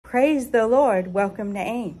Praise the Lord. Welcome to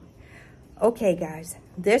AIM. Okay, guys,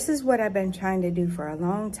 this is what I've been trying to do for a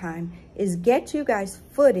long time, is get you guys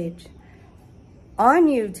footage on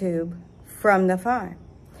YouTube from the farm.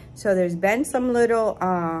 So there's been some little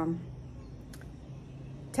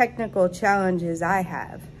technical challenges I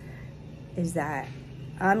have, is that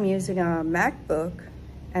I'm using a MacBook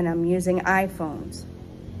and I'm using iPhones.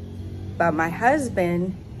 But my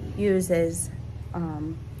husband uses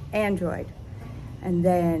Android. And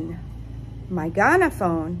then my Ghana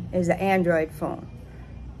phone is an Android phone.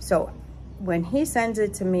 So when he sends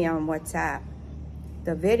it to me on WhatsApp,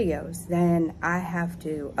 the videos, then I have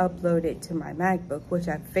to upload it to my MacBook, which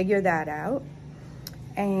I figured that out,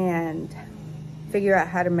 and figure out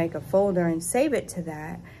how to make a folder and save it to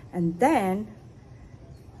that. And then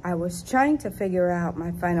I was trying to figure out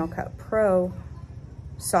my Final Cut Pro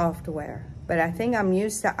software, but I think I'm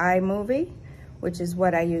used to iMovie, which is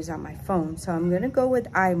what I use on my phone. So I'm gonna go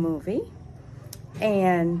with iMovie.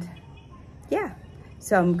 And yeah,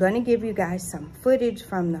 so I'm gonna give you guys some footage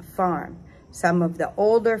from the farm, some of the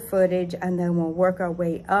older footage, and then we'll work our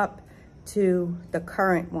way up to the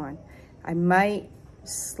current one. I might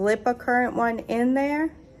slip a current one in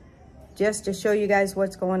there just to show you guys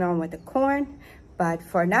what's going on with the corn. But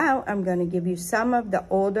for now, I'm gonna give you some of the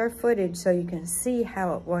older footage so you can see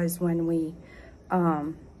how it was when we,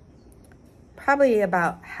 probably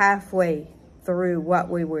about halfway through what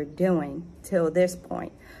we were doing till this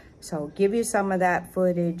point. So I'll give you some of that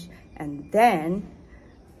footage, and then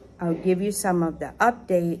I'll give you some of the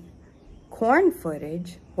update corn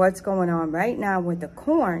footage, what's going on right now with the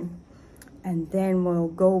corn, and then we'll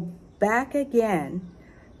go back again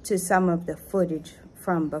to some of the footage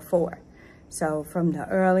from before. So from the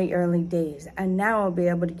early days. And now I'll be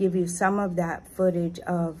able to give you some of that footage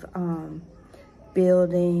of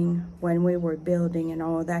building, when we were building and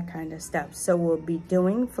all that kind of stuff. So we'll be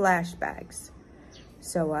doing flashbacks.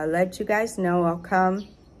 So I'll let you guys know.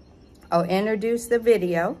 I'll introduce the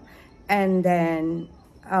video, and then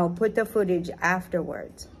I'll put the footage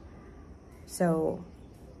afterwards. So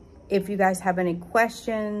if you guys have any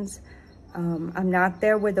questions, I'm not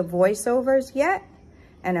there with the voiceovers yet,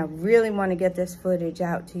 and I really want to get this footage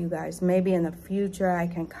out to you guys. Maybe in the future I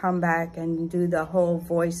can come back and do the whole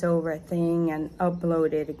voiceover thing and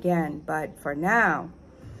upload it again. But for now,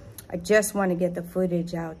 I just want to get the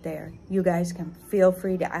footage out there. You guys can feel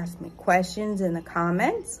free to ask me questions in the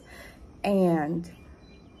comments, and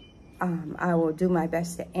I will do my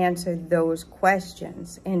best to answer those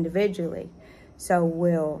questions individually. So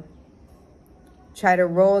we'll try to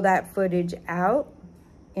roll that footage out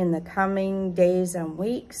in the coming days and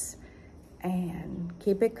weeks, and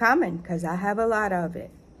keep it coming, because I have a lot of it.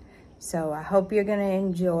 So I hope you're gonna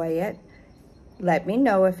enjoy it. Let me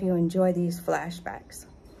know if you enjoy these flashbacks.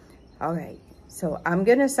 All right, so I'm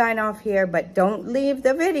gonna sign off here, but don't leave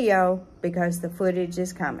the video because the footage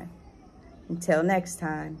is coming. Until next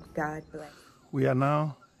time, God bless. We are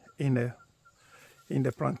now in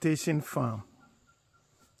the plantation farm.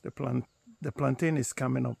 The plantain is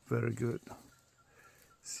coming up very good.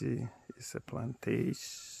 See, it's a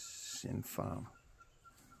plantation farm.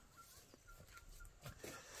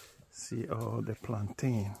 See all the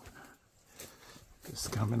plantain is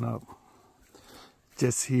coming up.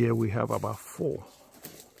 Just here we have about 4.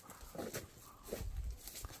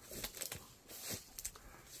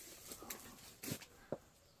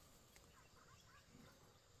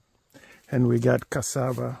 And we got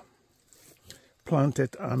cassava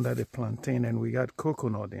planted under the plantain, and we got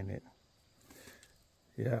coconut in it.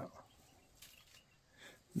 Yeah,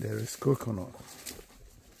 there is coconut.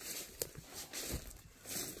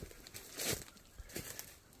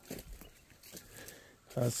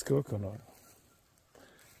 That's coconut.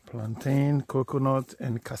 Plantain, coconut,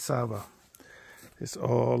 and cassava. It's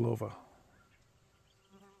all over.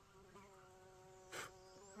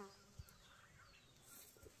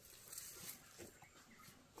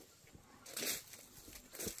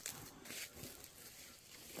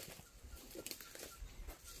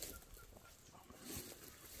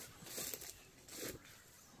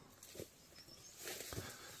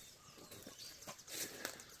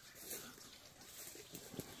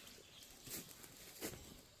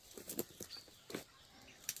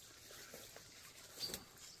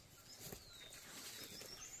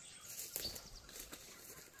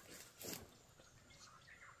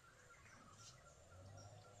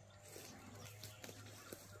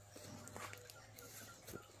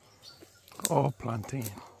 All plantain.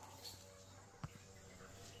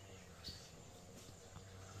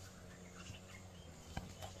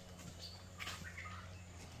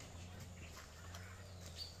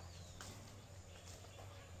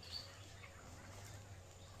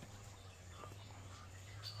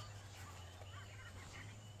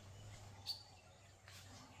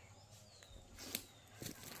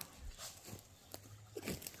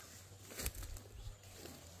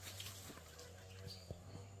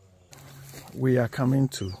 we are coming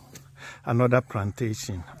to another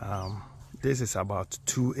plantation. This is about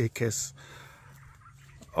 2 acres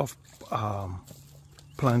of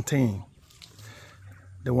plantain.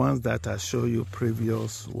 The ones that I showed you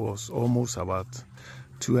previous was almost about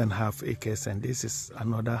 2.5 acres, and this is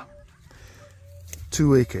another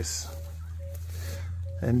 2 acres.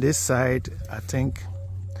 And this side, I think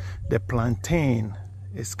the plantain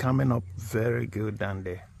is coming up very good than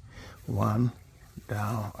the one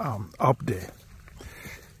down up there.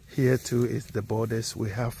 Here too is the borders. We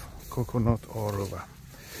have coconut all over.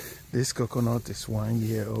 This coconut is 1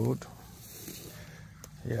 year old.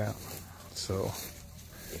 Yeah, so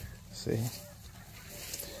see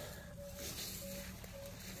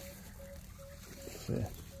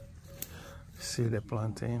the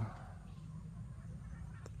plantain.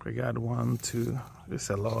 We got 1, 2, there's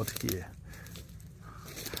a lot here.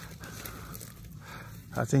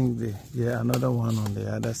 I think another one on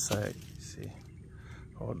the other side. See,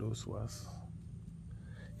 all those was.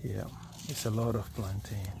 Yeah, it's a lot of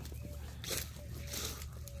plantain.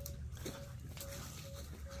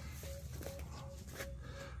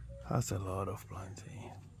 That's a lot of plantain.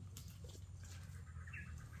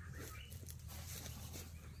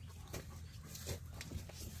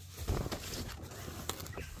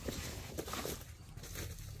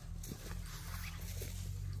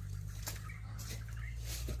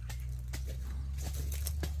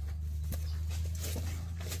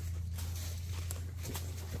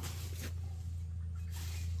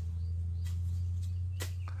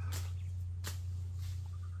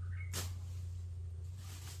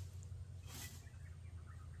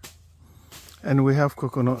 And we have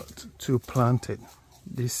coconut to plant it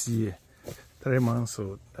this year. 3 months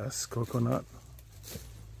old. That's coconut.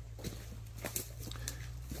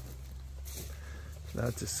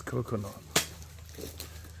 That is coconut.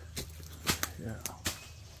 Yeah.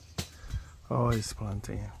 Oh, it's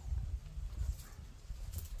plantain.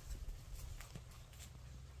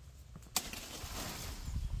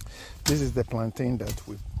 This is the plantain that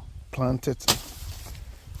we planted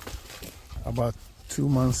about 2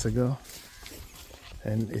 months ago.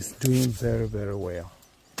 And it's doing very, very well.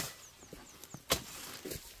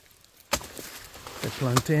 The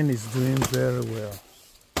plantain is doing very well.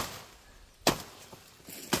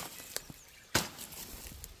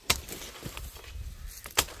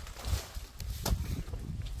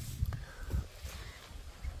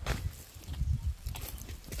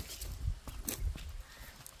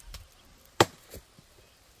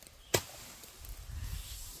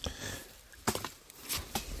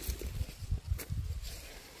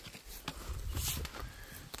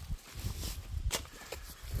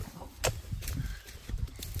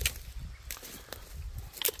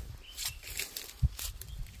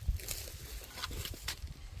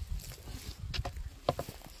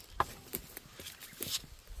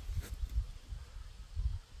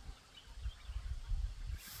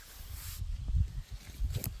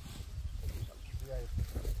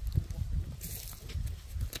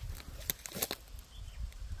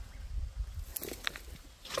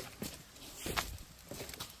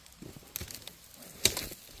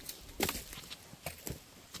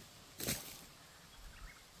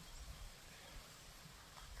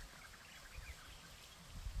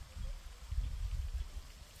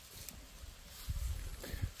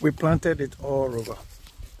 We planted it all over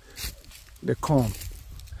the corn,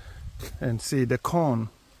 and see, the corn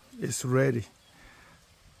is ready.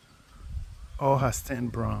 All has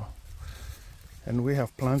turned brown, and we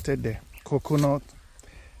have planted the coconut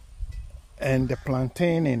and the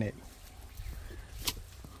plantain in it.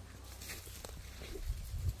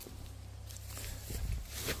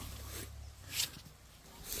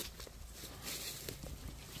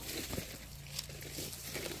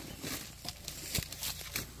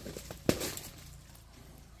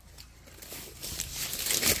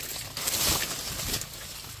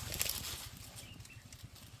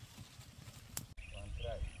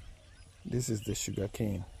 This is the sugar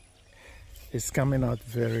cane. It's coming out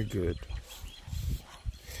very good.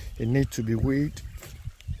 It needs to be weeded.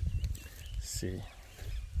 See.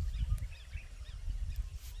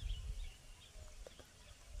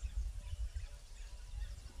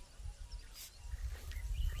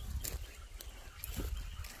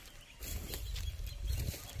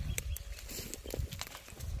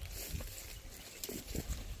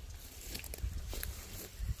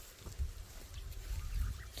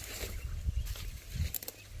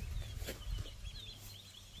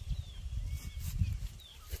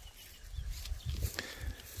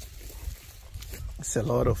 It's a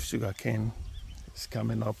lot of sugar cane. It's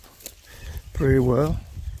coming up pretty well,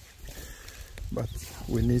 but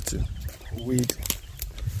we need to weed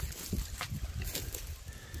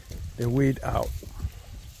the weed out.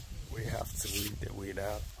 We have to weed the weed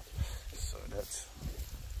out. So that's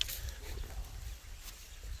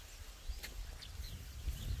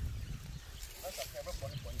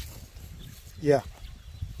yeah.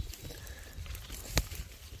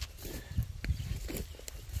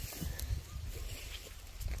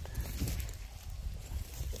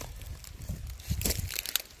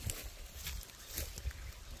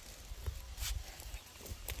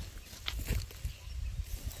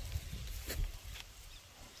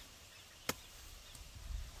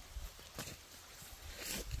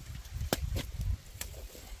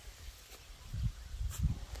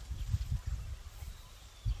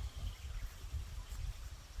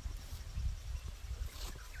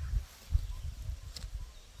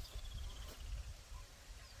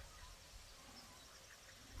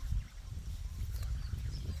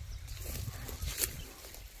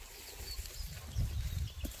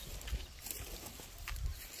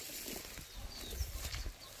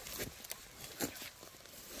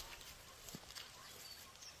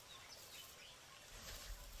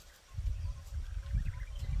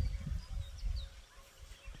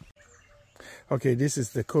 Okay, this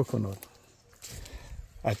is the coconut.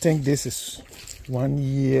 I think this is 1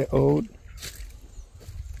 year old.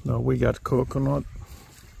 No, we got coconut.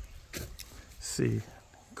 See,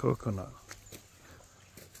 coconut.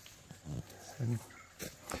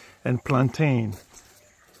 And plantain,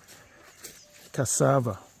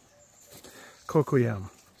 cassava, cocoyam,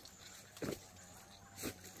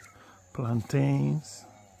 plantains.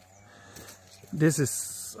 This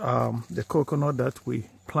is the coconut that we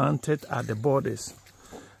planted at the borders.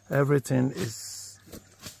 Everything is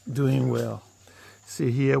doing well. See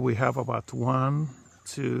here we have about 1,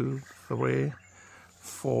 2, 3,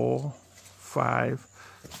 4, 5,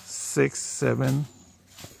 6, 7,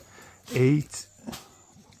 8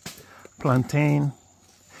 plantain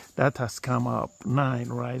that has come up, 9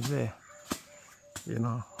 right there, you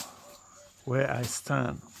know, where I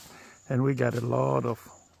stand. And we got a lot of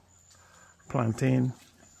plantain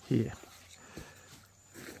here.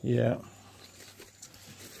 Yeah,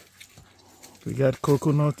 we got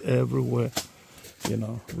coconut everywhere, you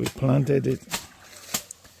know. We planted it.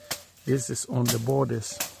 This is on the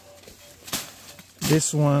borders.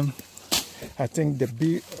 This one, I think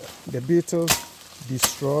the beetles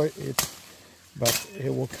destroy it, but it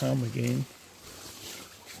will come again.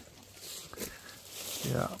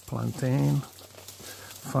 Yeah, plantain,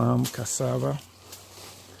 farm, cassava,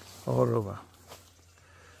 all over.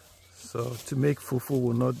 So to make fufu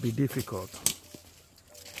will not be difficult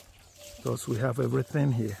because we have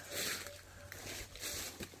everything here.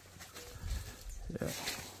 Yeah.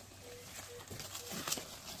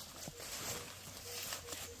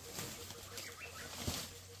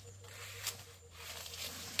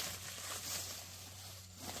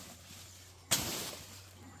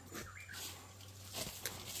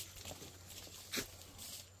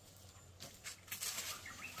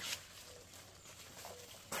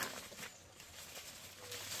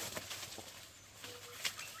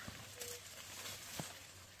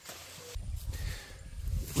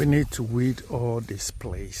 We need to weed all this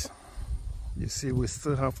place. You see, we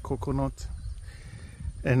still have coconut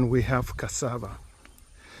and we have cassava.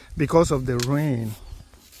 Because of the rain,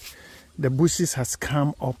 the bushes has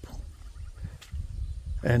come up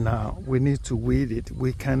and we need to weed it.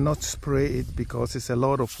 We cannot spray it because it's a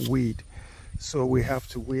lot of weed. So we have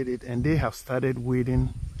to weed it, and they have started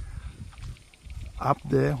weeding up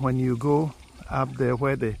there. When you go up there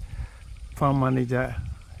where the farm manager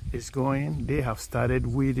is going, they have started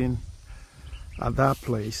weeding at that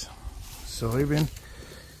place. So even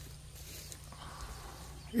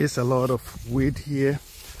it's a lot of weed here.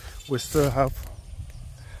 We still have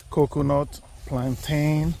coconut,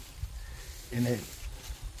 plantain in it.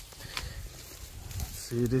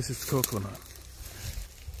 See, this is coconut.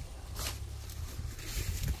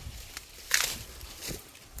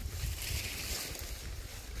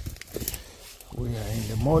 We are in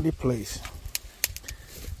the muddy place.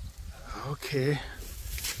 Okay.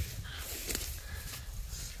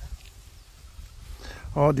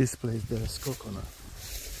 All this place there is coconut.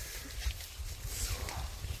 So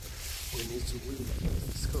we need to weed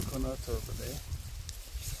this coconut over there.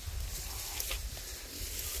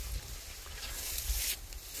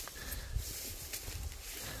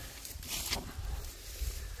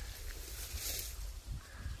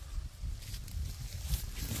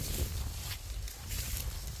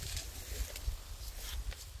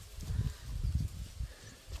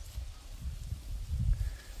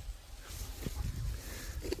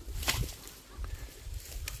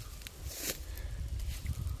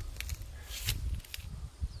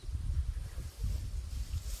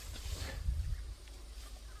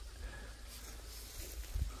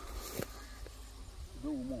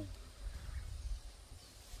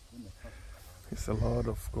 It's a lot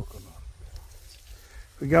of coconut.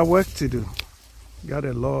 We got work to do. Got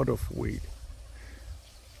a lot of weed.